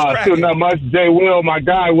popping? What's cracking? Still not much. Jay Will, my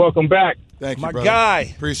guy, welcome back. Thank you, my brother.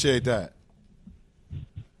 guy. Appreciate that.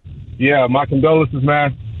 Yeah, my condolences,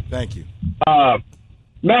 man. Thank you.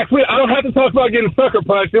 Max, I don't have to talk about getting sucker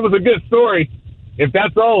punched. It was a good story. If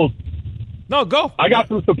that's old. No, go. I got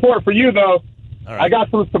some support for you, though. All right. I got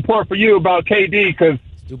some support for you about KD because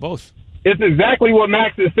do both. It's exactly what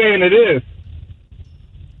Max is saying it is.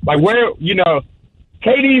 Like where,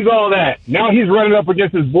 KD's all that. Now he's running up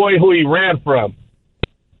against his boy who he ran from.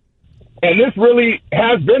 And this really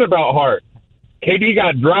has been about heart. KD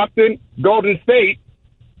got dropped in Golden State.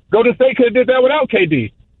 Golden State could have did that without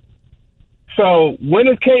KD. So when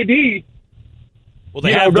is KD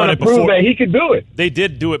have done it before? Prove that he could do it? They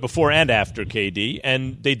did do it before and after KD,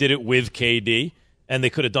 and they did it with KD, and they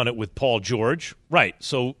could have done it with Paul George. Right,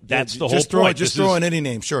 so that's the whole point. Just throw in any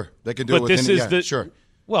name, sure. They can do it with any guy, sure.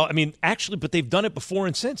 Well, I mean, actually, but they've done it before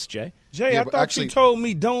and since, Jay. Jay, I thought you told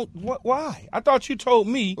me don't. Why? I thought you told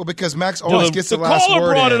me. Well, because Max always gets the last word in. The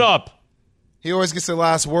caller brought it up. He always gets the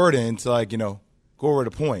last word in to, go over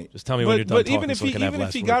the point. Just tell me when you're done talking. But even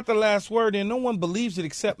if he got the last word in, no one believes it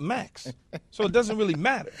except Max. So it doesn't really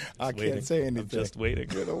matter. I can't say anything. I'm just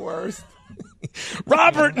waiting. You're the worst.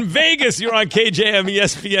 Robert in Vegas, you're on KJM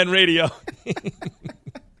ESPN Radio.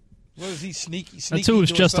 What is he sneaky? That's who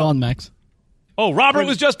was just on, Max. Oh, Robert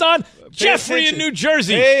was just on? Jeffrey in New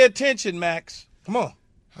Jersey. Pay attention, Max. Come on.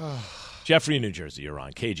 Jeffrey in New Jersey, you're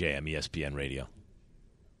on KJM ESPN Radio.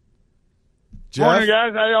 Jeff? Morning,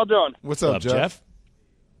 guys. How y'all doing? What's up, Jeff?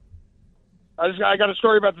 I got a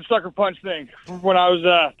story about the sucker punch thing from when I was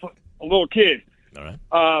a little kid. All right.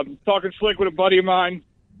 Talking slick with a buddy of mine.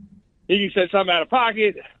 He said something out of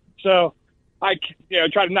pocket, so I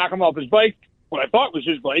tried to knock him off his bike, what I thought was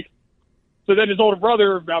his bike. So then his older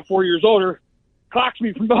brother, about 4 years older, clocks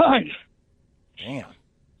me from behind. Damn.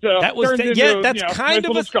 So that was that's kind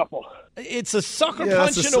of a scuffle. It's a sucker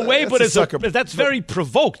punch in a way, but that's very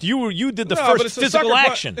provoked. You did the first physical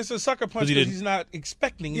action. It's a sucker punch because he's not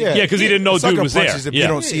expecting it. Yeah, because he didn't know dude was there. You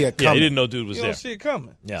don't see it coming. Yeah, he didn't know dude was there. You don't see it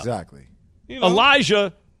coming. Yeah. Exactly.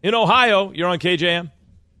 Elijah in Ohio, you're on KJM. I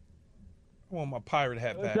want my pirate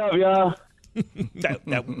hat back. What's up, y'all?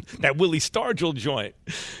 that Willie Stargell joint.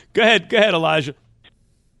 Go ahead, Elijah.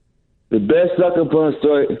 The best sucker punch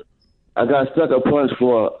story I got sucker punch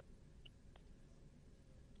for.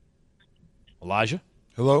 Elijah?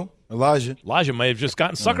 Hello? Elijah? Elijah may have just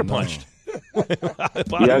gotten sucker punched.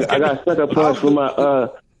 I got sucker punch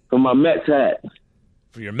for my Mets hat.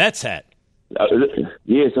 For your Mets hat.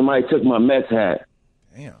 Yeah, somebody took my Mets hat.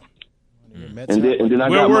 Damn. And then I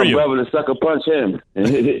got my brother to sucker punch him.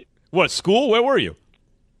 What, school? Where were you?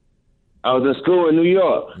 I was in school in New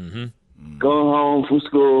York. Mm-hmm. Going home from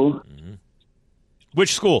school. Mm-hmm.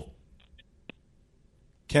 Which school?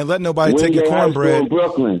 Can't let nobody take your cornbread. In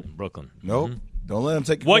Brooklyn. Nope. Mm-hmm. Don't let them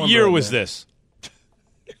take your What cornbread. year was this?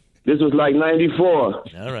 This was like 94. All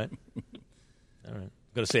right. I'm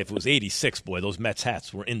going to say if it was 86, boy, those Mets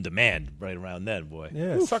hats were in demand right around then, boy.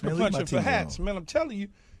 Yeah, sucker punching for hats. Man, I'm telling you,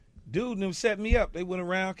 dude and them set me up. They went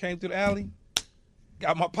around, came through the alley,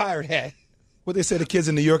 got my pirate hat. What they say the kids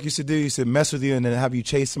in New York used to do, used to mess with you and then have you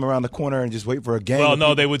chase them around the corner and just wait for a gang. Well,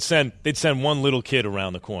 no, they'd send one little kid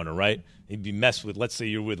around the corner, right? He'd be messed with. Let's say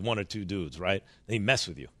you're with one or two dudes, right? They mess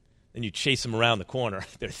with you. Then you chase them around the corner.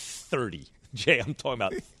 They're 30. Jay, I'm talking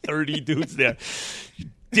about 30 dudes there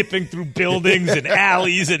dipping through buildings and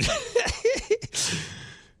alleys. And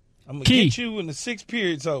I'm going to get you when the 6th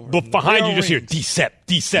period's over. But behind you just hear, D-set.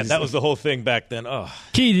 That was the whole thing back then. Oh.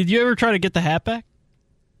 Key, did you ever try to get the hat back?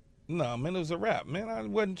 No, man, it was a wrap. Man, I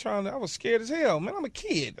wasn't trying to. I was scared as hell. Man, I'm a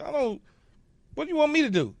kid. What do you want me to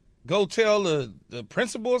do? Go tell the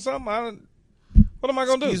principal or something? What am I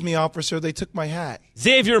going to do? Excuse me, officer, they took my hat.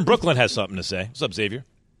 Xavier in Brooklyn has something to say. What's up, Xavier?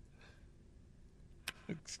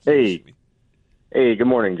 Hey, good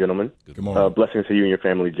morning, gentlemen. Good morning. Blessings to you and your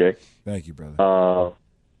family, Jay. Thank you, brother.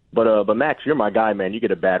 But Max, you're my guy, man. You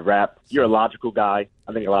get a bad rap. You're a logical guy.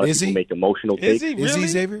 I think a lot of people make emotional takes. Is he really? Is he,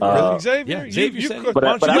 Xavier? Xavier? Yeah, Xavier said it.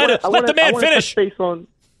 But let the man finish. I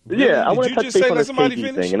want to touch base on this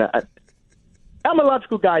KD thing. And I'm a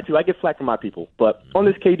logical guy, too. I get flack from my people. But on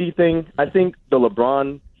this KD thing, I think the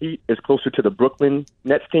LeBron Heat is closer to the Brooklyn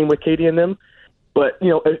Nets team with KD and them. But,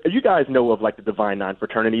 you guys know of, like, the Divine Nine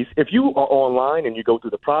fraternities. If you are online and you go through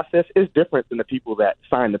the process, it's different than the people that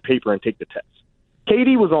sign the paper and take the test.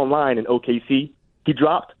 KD was online in OKC. He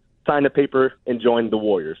dropped, signed the paper, and joined the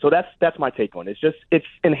Warriors. So that's my take on it. It's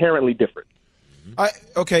inherently different.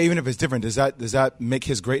 Okay, even if it's different, does that make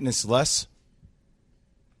his greatness less?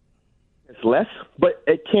 It's less, but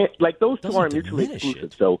it can't. Like, those two aren't mutually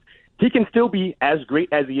exclusive. So he can still be as great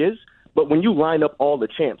as he is. But when you line up all the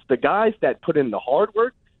champs, the guys that put in the hard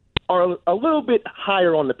work are a little bit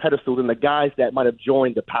higher on the pedestal than the guys that might have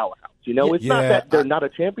joined the powerhouse. It's not that they're not a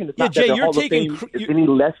champion. It's not Jay, that their Hall of Fame is any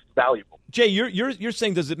less valuable. Jay, you're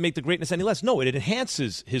saying, does it make the greatness any less? No, it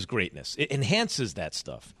enhances his greatness. It enhances that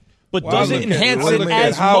stuff. But does it enhance it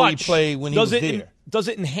as much? He played when he was there. Does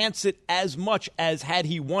it enhance it as much as had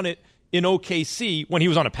he won it in OKC when he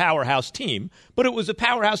was on a powerhouse team? But it was a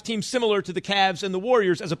powerhouse team similar to the Cavs and the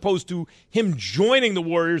Warriors, as opposed to him joining the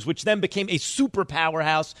Warriors, which then became a super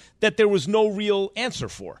powerhouse that there was no real answer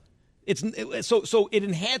for. So it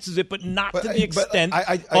enhances it, but not to the extent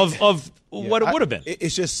of what it would have been.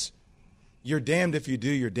 It's just you're damned if you do,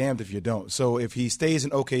 you're damned if you don't. So if he stays in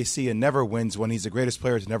OKC and never wins when he's the greatest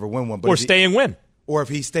player to never win one, or stay and win, or if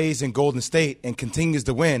he stays in Golden State and continues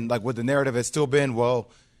to win, like what the narrative has still been, well,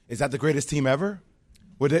 is that the greatest team ever?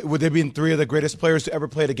 Would there be 3 of the greatest players to ever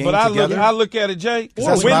play the game together? I look at it, Jay.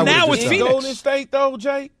 Or win now with Phoenix. Golden State, though,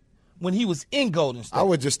 Jay, when he was in Golden State, I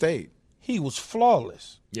would just stay. He was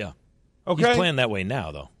flawless. Yeah. Okay. He's playing that way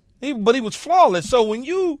now, though. But he was flawless. So when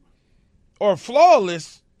you are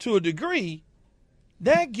flawless to a degree,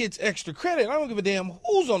 that gets extra credit. I don't give a damn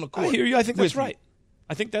who's on the court. I hear you. I think that's right.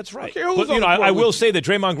 But I will say that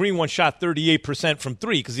Draymond Green once shot 38% from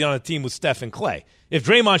 3 because he's on a team with Steph and Clay. If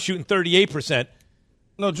Draymond's shooting 38%,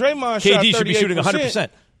 no, Draymond KD shot 38%. should be shooting 100%.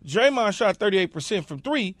 Draymond shot 38% from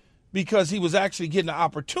 3 because he was actually getting the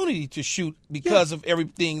opportunity to shoot because of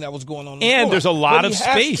everything that was going on. And there's a lot of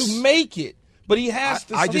space. He has to make it. But he has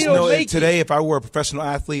to I just know that today, if I were a professional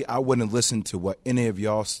athlete, I wouldn't listen to what any of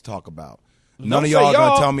y'all talk about. None of y'all are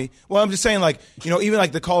going to tell me. Well, I'm just saying, like, even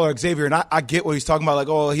like the caller Xavier, and I get what he's talking about, like,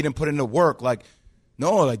 oh, he didn't put in the work. Like,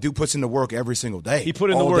 no, like, dude puts in the work every single day. He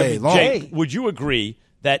put in the work. Jay, would you agree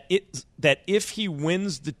that if he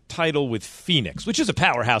wins the title with Phoenix, which is a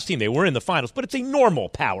powerhouse team, they were in the finals, but it's a normal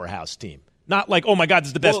powerhouse team. Not like, oh, my God, this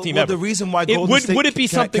is the best team ever. The reason why Golden State... Would it be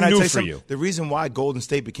something new for you? The reason why Golden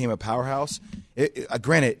State became a powerhouse,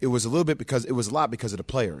 granted, it was a lot because of the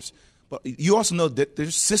players. But you also know that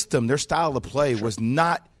their system, their style of play was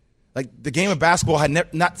not... Like, the game of basketball had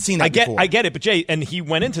not seen that before. I get it, but Jay, and he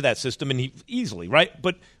went into that system, and he easily, right?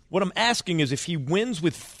 But what I'm asking is, if he wins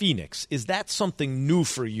with Phoenix, is that something new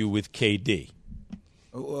for you with KD?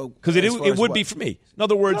 Because it would be for me. In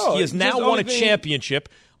other words, he has now won a championship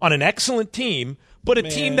on an excellent team, but a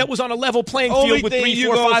team that was on a level playing field with 3,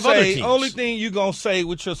 4, 5 other teams. Only thing you're going to say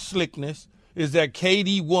with your slickness is that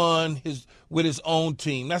KD won with his own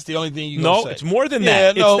team. That's the only thing you can say. No, it's more than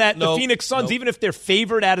that. The Phoenix Suns, even if they're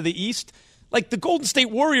favored out of the East, like the Golden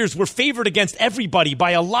State Warriors were favored against everybody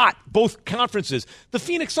by a lot, both conferences. The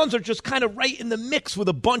Phoenix Suns are just kind of right in the mix with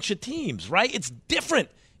a bunch of teams, right? It's different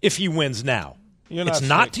if he wins now. It's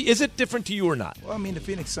not. Is it different to you or not? Well, I mean, the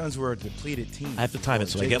Phoenix Suns were a depleted team. I have to time it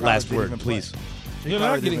so I get last word, please. You're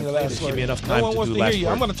not getting the last word. Give me enough time to do last word.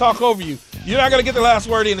 I'm going to talk over you. You're not going to get the last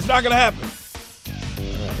word in. It's not going to happen.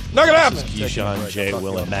 Not going to happen. This is Keyshawn, Jay,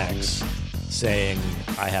 Will, and Max saying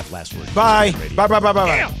I have last word. Bye.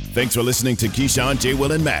 Bye. Thanks for listening to Keyshawn, Jay,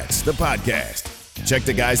 Will, and Max, the podcast. Check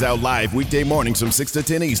the guys out live weekday mornings from 6 to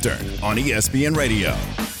 10 Eastern on ESPN Radio.